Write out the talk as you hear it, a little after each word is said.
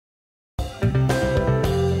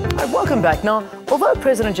Welcome back. Now, although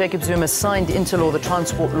President Jacob Zuma signed into law the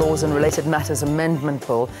Transport Laws and Related Matters Amendment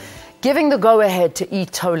Bill, giving the go-ahead to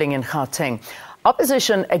e-tolling in Gauteng,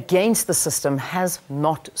 opposition against the system has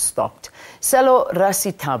not stopped. Selo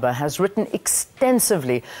Rasitaba has written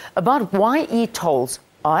extensively about why e-tolls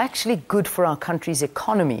are actually good for our country's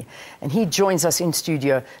economy, and he joins us in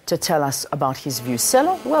studio to tell us about his views.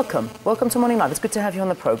 Selo, welcome. Welcome to Morning Live. It's good to have you on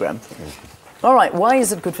the program. All right, why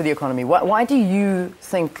is it good for the economy? Why do you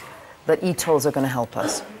think that e-tolls are going to help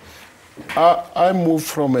us? I move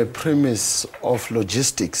from a premise of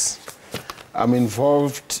logistics. I'm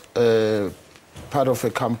involved, part of a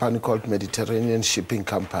company called Mediterranean Shipping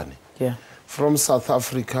Company. Yeah. From South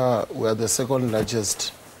Africa, we're the second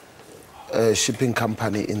largest shipping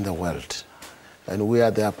company in the world. And we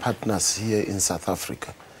are their partners here in South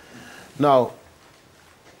Africa. Now,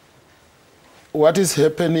 what is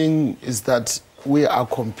happening is that we are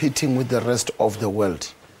competing with the rest of the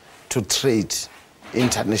world to trade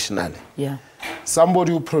internationally. Yeah.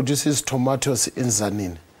 Somebody who produces tomatoes in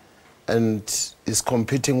Zanin and is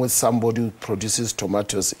competing with somebody who produces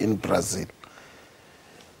tomatoes in Brazil.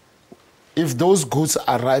 If those goods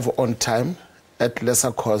arrive on time at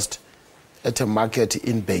lesser cost at a market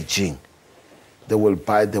in Beijing, they will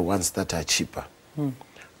buy the ones that are cheaper.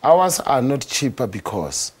 Ours are not cheaper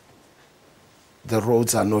because the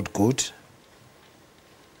roads are not good.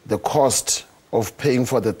 The cost of paying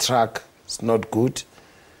for the truck is not good.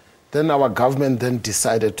 Then our government then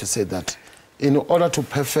decided to say that in order to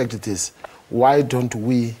perfect this, why don't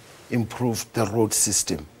we improve the road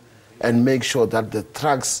system and make sure that the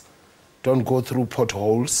trucks don't go through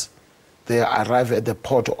potholes, they arrive at the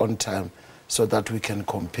port on time so that we can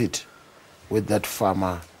compete with that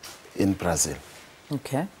farmer in Brazil.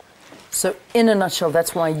 Okay. So in a nutshell,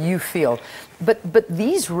 that's why you feel. But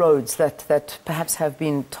these roads that perhaps have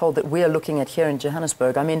been told that we're looking at here in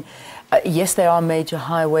Johannesburg, I mean, yes, they are major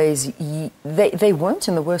highways. They weren't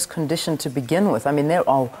in the worst condition to begin with. I mean, there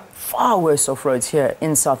are far worse off roads here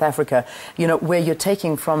in South Africa, you know, where you're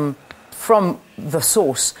taking from the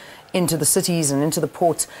source into the cities and into the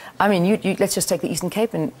ports. I mean, let's just take the Eastern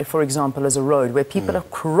Cape, for example, as a road where people are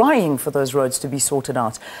crying for those roads to be sorted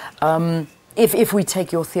out. If we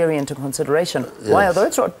take your theory into consideration, yes. Why are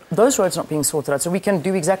those roads not being sorted out so we can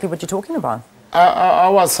do exactly what you're talking about? I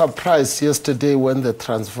was surprised yesterday when the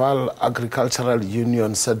Transvaal Agricultural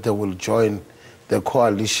Union said they will join the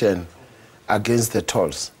coalition against the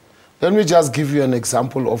tolls. Let me just give you an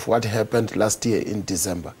example of what happened last year in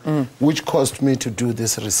December, which caused me to do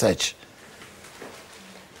this research.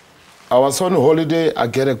 I was on holiday. I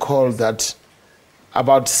get a call that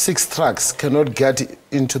about 6 trucks cannot get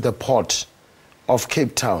into the port of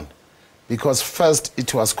Cape Town because first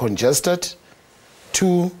it was congested,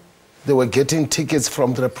 2, they were getting tickets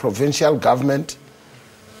from the provincial government,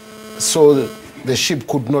 so the ship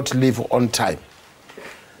could not leave on time.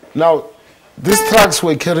 Now, these trucks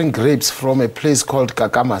were carrying grapes from a place called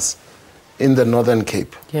Kakamas in the Northern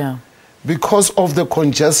Cape. Yeah. Because of the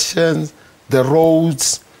congestion, the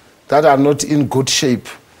roads that are not in good shape,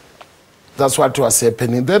 that's what was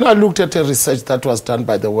happening. Then I looked at a research that was done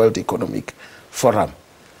by the World Economic Forum.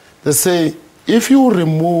 They say if you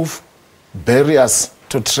remove barriers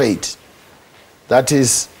to trade, that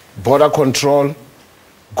is border control,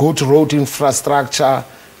 good road infrastructure,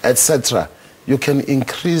 etc., you can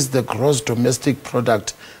increase the gross domestic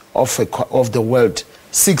product of the world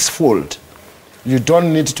 6-fold. You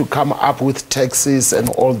don't need to come up with taxes and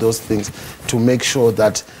all those things to make sure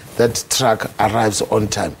that that truck arrives on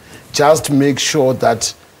time. Just make sure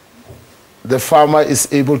that the farmer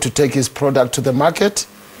is able to take his product to the market,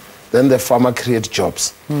 then the farmer creates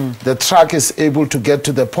jobs. The truck is able to get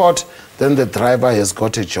to the port, then the driver has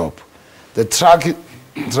got a job. The truck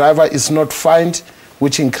driver is not fined,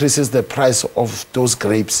 which increases the price of those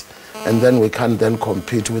grapes, and then we can then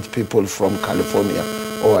compete with people from California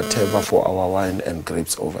or whatever for our wine and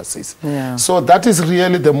grapes overseas. Yeah. So that is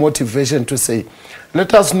really the motivation to say,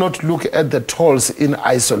 let us not look at the tolls in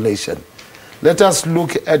isolation. Let us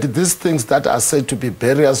look at these things that are said to be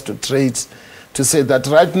barriers to trade, to say that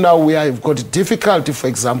right now we have got difficulty, for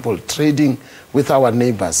example, trading with our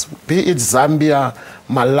neighbors, be it Zambia,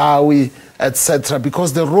 Malawi, etc.,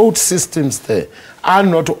 because the road systems there are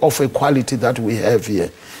not of a quality that we have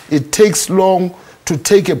here. It takes long to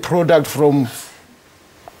take a product from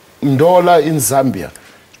Ndola in Zambia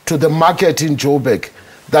to the market in Joburg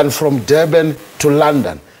than from Durban to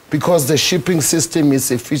London, because the shipping system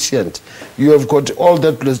is efficient. You have got all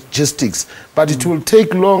that logistics, but it will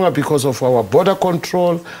take longer because of our border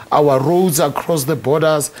control, our roads across the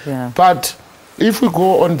borders. Yeah. But if we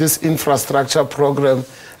go on this infrastructure program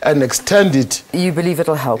and extend it, you believe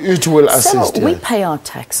it'll help? It will assist. So we pay our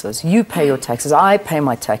taxes. You pay your taxes. I pay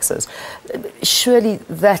my taxes. Surely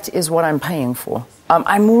that is what I'm paying for.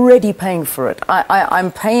 I'm already paying for it.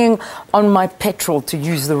 I'm paying on my petrol to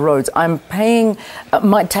use the roads. I'm paying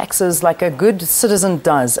my taxes like a good citizen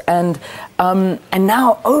does. And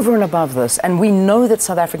now over and above this, and we know that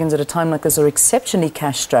South Africans at a time like this are exceptionally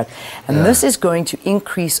cash-strapped, and this is going to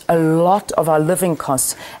increase a lot of our living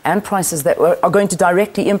costs and prices that are going to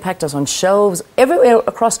directly impact us on shelves everywhere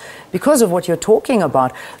across because of what you're talking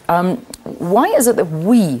about. Why is it that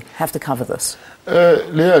we have to cover this?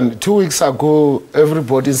 Leon, 2 weeks ago,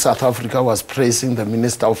 everybody in South Africa was praising the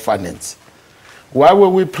Minister of Finance. Why were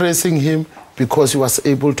we praising him? Because he was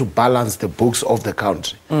able to balance the books of the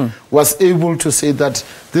country. Was able to say that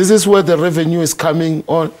this is where the revenue is coming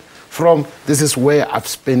on from, this is where I'm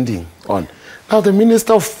spending on. Now the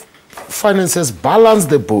Minister of Finance has balanced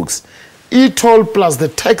the books. E-toll plus the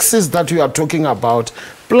taxes that you are talking about,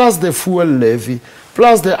 plus the fuel levy,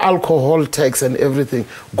 plus the alcohol tax and everything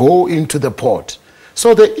go into the pot.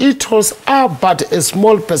 So the e-tolls are but a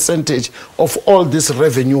small percentage of all this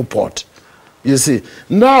revenue pot. You see,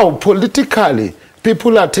 now politically,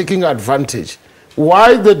 people are taking advantage.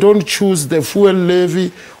 Why they don't choose the fuel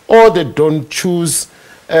levy or they don't choose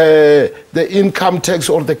the income tax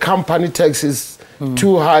or the company tax is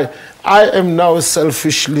too high. I am now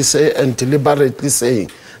selfishly saying and deliberately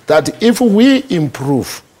saying that if we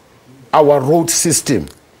improve our road system,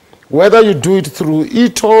 whether you do it through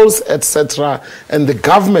e-tolls, etc., and the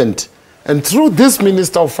government, and through this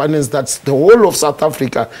Minister of Finance that the whole of South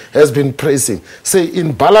Africa has been praising, say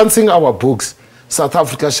in balancing our books, South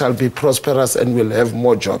Africa shall be prosperous and will have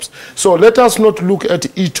more jobs. So let us not look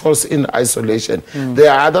at e-tolls in isolation.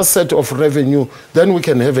 There are other set of revenue, then we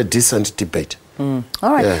can have a decent debate. All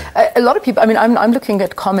right. Yeah. A lot of people, I mean, I'm looking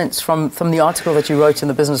at comments from the article that you wrote in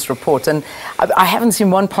the business report, and I haven't seen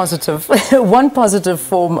one positive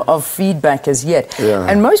form of feedback as yet. Yeah.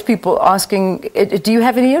 And most people asking, do you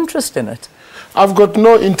have any interest in it? I've got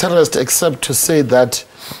no interest except to say that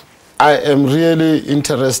I am really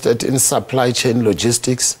interested in supply chain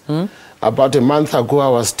logistics. About a month ago, I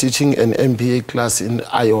was teaching an MBA class in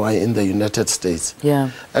Iowa in the United States.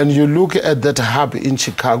 Yeah. And you look at that hub in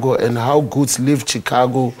Chicago and how goods leave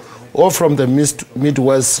Chicago or from the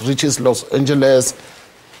Midwest, reaches Los Angeles,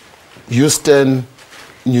 Houston,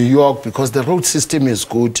 New York, because the road system is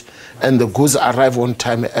good and the goods arrive on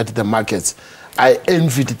time at the markets. I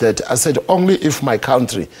envied that. I said, only if my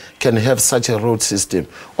country can have such a road system.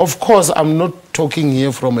 Of course, I'm not talking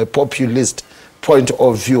here from a populist point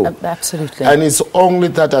of view. Absolutely. And it's only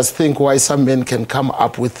that I think why some men can come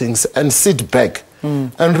up with things and sit back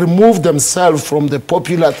and remove themselves from the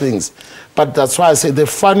popular things. But that's why I say the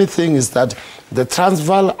funny thing is that the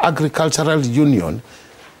Transvaal Agricultural Union,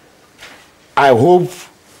 I hope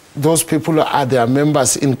those people are their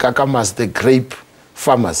members in Kakamas, the grape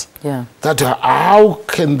farmers. Yeah. That how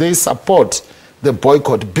can they support the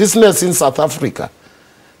boycott? Business in South Africa,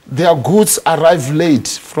 their goods arrive late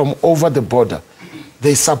from over the border.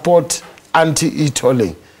 They support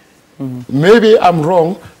anti-e-tolling. Maybe I'm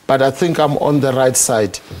wrong, but I think I'm on the right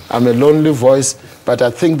side. I'm a lonely voice, but I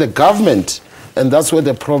think the government, and that's where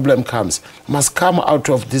the problem comes, must come out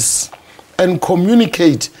of this and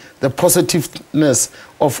communicate the positiveness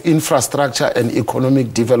of infrastructure and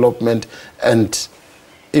economic development and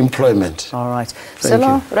employment. All right.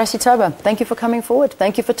 Selo Rasitaba, thank you for coming forward.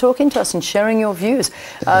 Thank you for talking to us and sharing your views.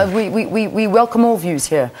 We welcome all views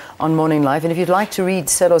here on Morning Live. And if you'd like to read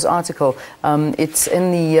Selo's article, it's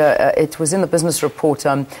in the, it was in the business report.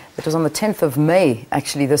 It was on the 10th of May,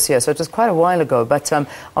 actually, this year. So it was quite a while ago. But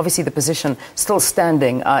obviously the position still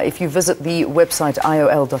standing. If you visit the website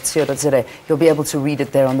iol.co.za, you'll be able to read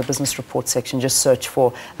it there on the business report section. Just search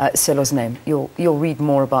for Selo's name. You'll read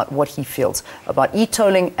more about what he feels about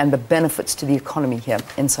e-tolling and the benefits to the economy here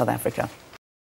in South Africa.